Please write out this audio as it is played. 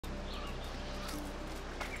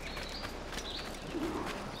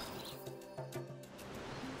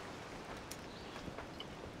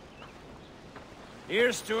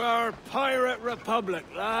Here's to our pirate republic,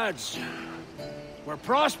 lads. We're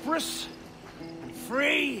prosperous, and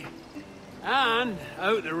free, and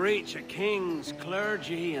out the reach of kings,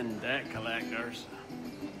 clergy, and debt collectors.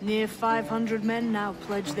 Near 500 men now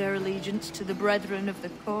pledge their allegiance to the Brethren of the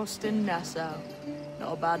Coast in Nassau.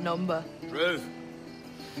 Not a bad number. Truth.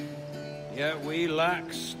 Yet we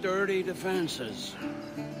lack sturdy defenses.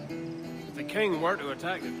 If the king were to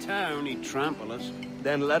attack the town, he'd trample us.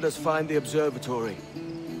 Then let us find the observatory.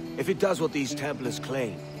 If it does what these Templars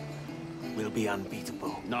claim, we'll be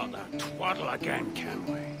unbeatable. Not that twaddle again, can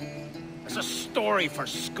we? It's a story for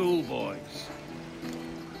schoolboys.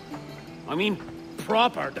 I mean,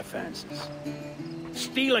 proper defenses.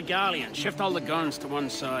 Steal a galleon, shift all the guns to one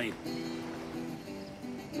side.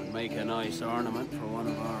 Would make a nice ornament for one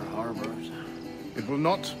of our harbors. It will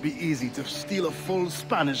not be easy to steal a full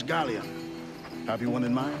Spanish galleon. Have you one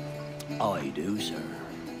in mind? I do, sir.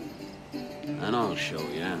 And I'll show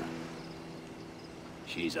you.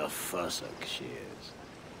 She's a fussock, she is.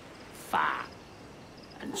 Fat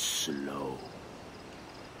and slow.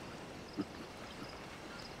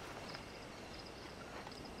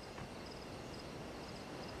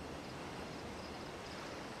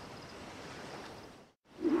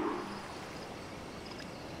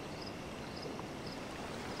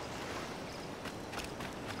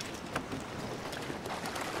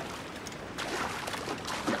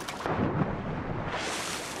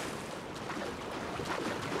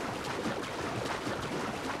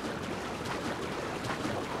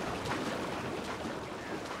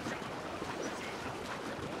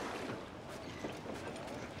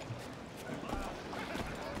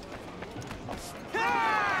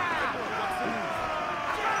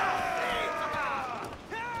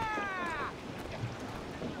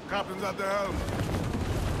 Captain's at the helm.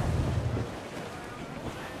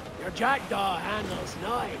 Your jackdaw handles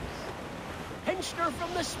knives. Pinched her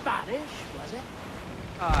from the Spanish, was it?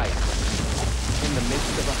 Aye. In the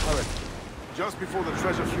midst of a hurricane. Just before the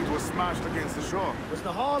treasure fleet was smashed against the shore. Was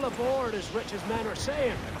the haul aboard as rich as men are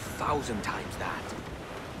saying? 1,000 times that.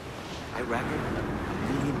 I reckon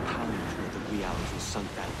 £1 million worth of reals was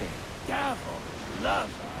sunk that day. Devil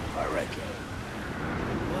love a hurricane.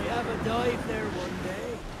 We have a dive there one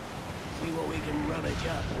day. See what we can rummage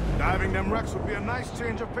up. Diving them wrecks would be a nice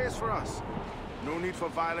change of pace for us. No need for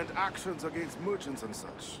violent actions against merchants and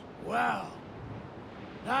such. Well,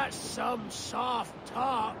 that's some soft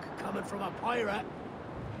talk coming from a pirate.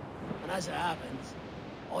 And as it happens,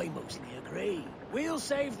 I mostly agree. We'll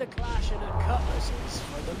save the clashing of cutlasses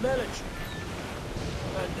for the military.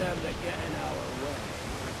 And them that get in our way.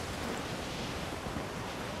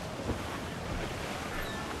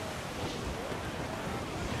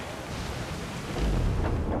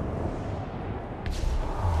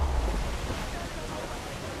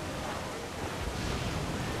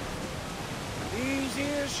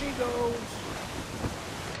 Here she goes.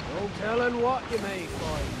 No telling what you may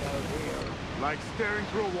find out here. Like staring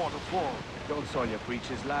through a waterfall. Don't soil your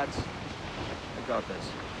breeches, lads. I got this.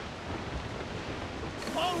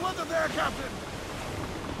 All weather there, Captain!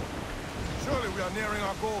 Surely we are nearing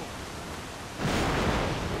our goal.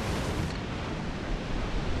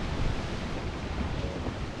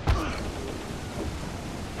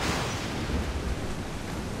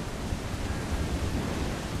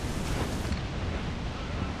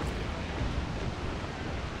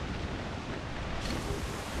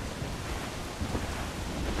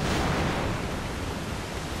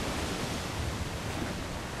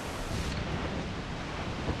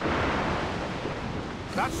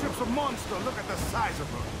 That ship's a monster. Look at the size of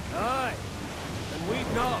her. Aye. And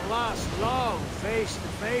we'd not last long face to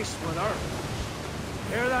face with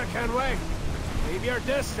her. Hear that, Kenway? Keep your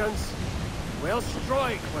distance. We'll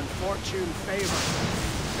strike when fortune favors.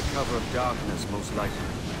 The cover of darkness, most likely.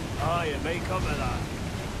 Aye, it may come to that.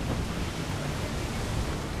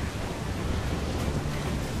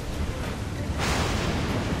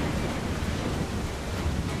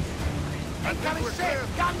 Incoming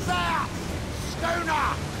ship! Guns out!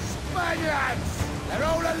 Schooner! Spaniards! They're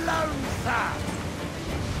all alone, sir!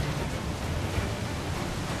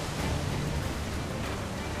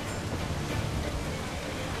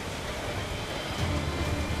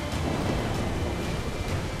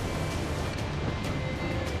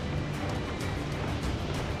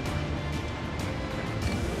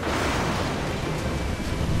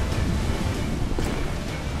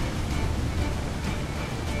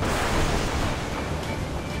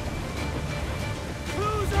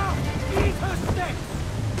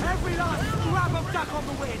 Every last grab of duck on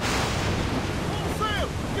the wind! More sail!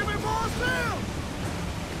 Give me more sail!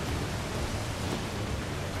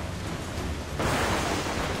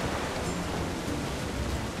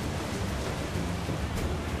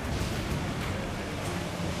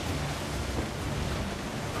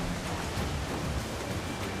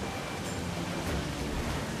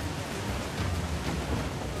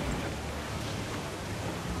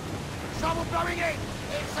 going in!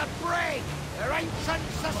 It's a brig! Their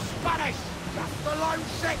ancients are Spanish! Just the lone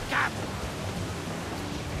ship, Cap!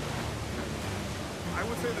 I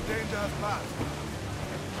would say the danger has passed.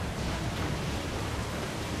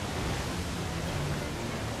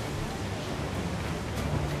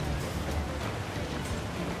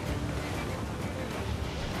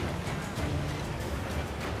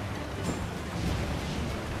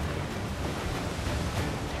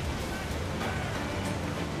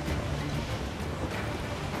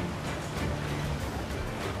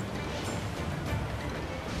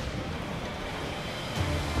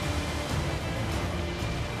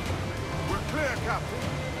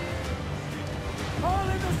 All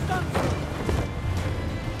in the stunsail!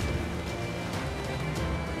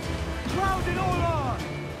 Crowd it all on!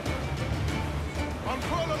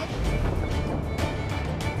 Control of the...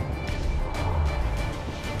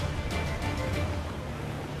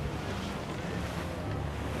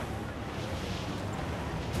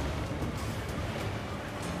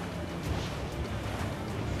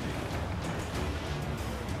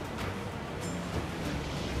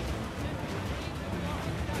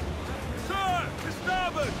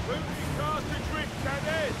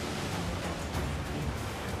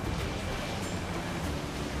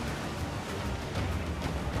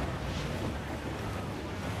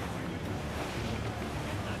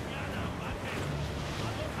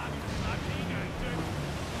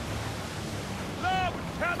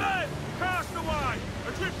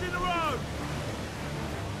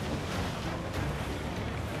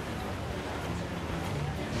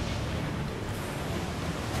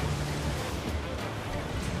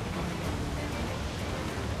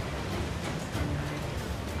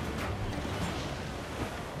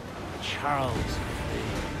 Charles,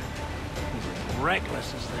 he's as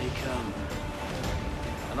reckless as they come.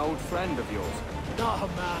 An old friend of yours? Not a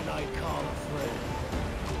man I'd call a friend.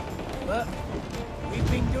 But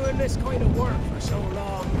we've been doing this kind of work for so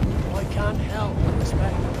long, I can't help but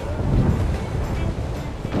respect him.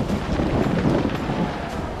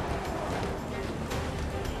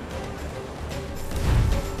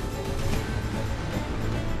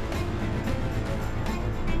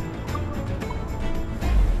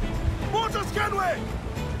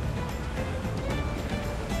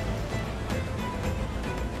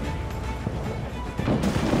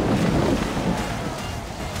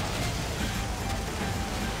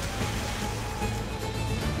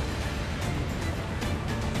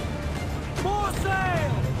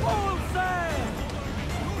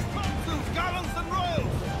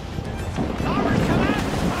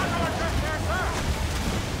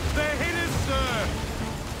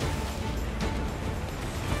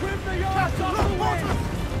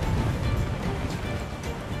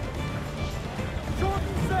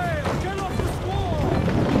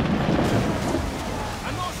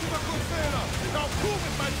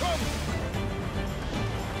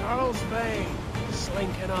 Charles Vane,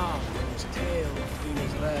 slinking off with his tail between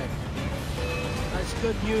his legs. That's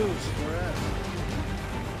good news for us.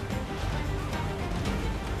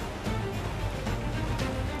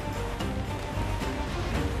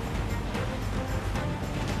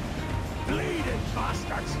 Bleeding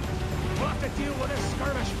bastards! We'll have to deal with this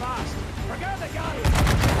skirmish fast. Forget the galleon!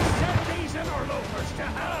 Send these interlopers to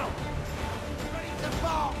hell! Ready to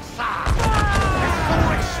mark, sir! Let's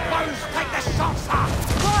all exposed! Take the shot, sir!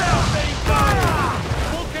 Fire! Fire!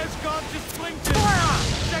 Bulkhead's gone to splinters! Fire!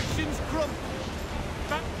 Sections crump!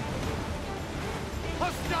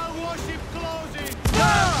 Hostile warship closing!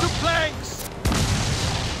 Down to planks!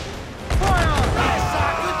 Fire! Yes, sir!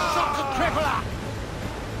 Good shot to cripple her!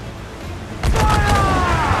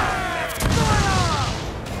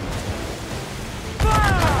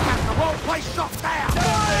 Place shot down!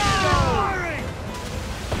 Firing!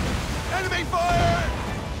 Enemy fire!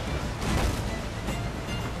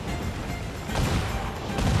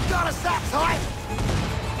 Got us that tight!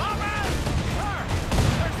 Alright! Sir!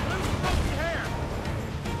 There's loose monkey hair!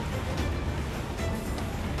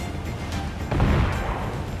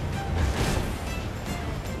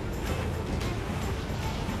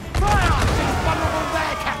 Fire! She's vulnerable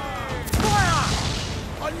there, Captain! Fire!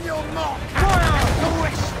 On your mark, Captain! Fire! All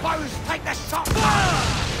exposed! Take the shot! Fire!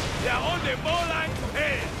 They're on the Moland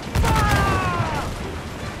head! Fire!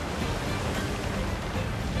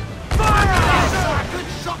 Fire! Yes, sir! Good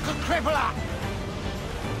shot to cripple her!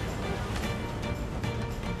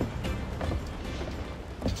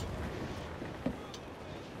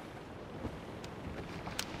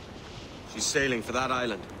 She's sailing for that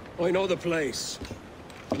island. I know the place.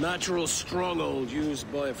 A natural stronghold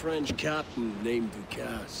used by a French captain named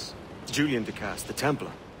Ducasse. Julian Ducasse, the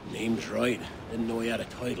Templar. Name's right. Didn't know he had a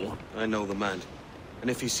title. I know the man. And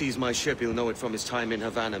if he sees my ship, he'll know it from his time in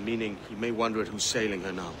Havana, meaning he may wonder at who's sailing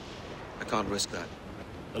her now. I can't risk that.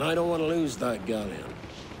 And I don't want to lose that galleon.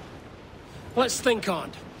 Let's think on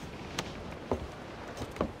it.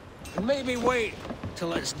 And maybe wait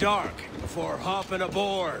till it's dark before hopping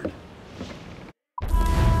aboard.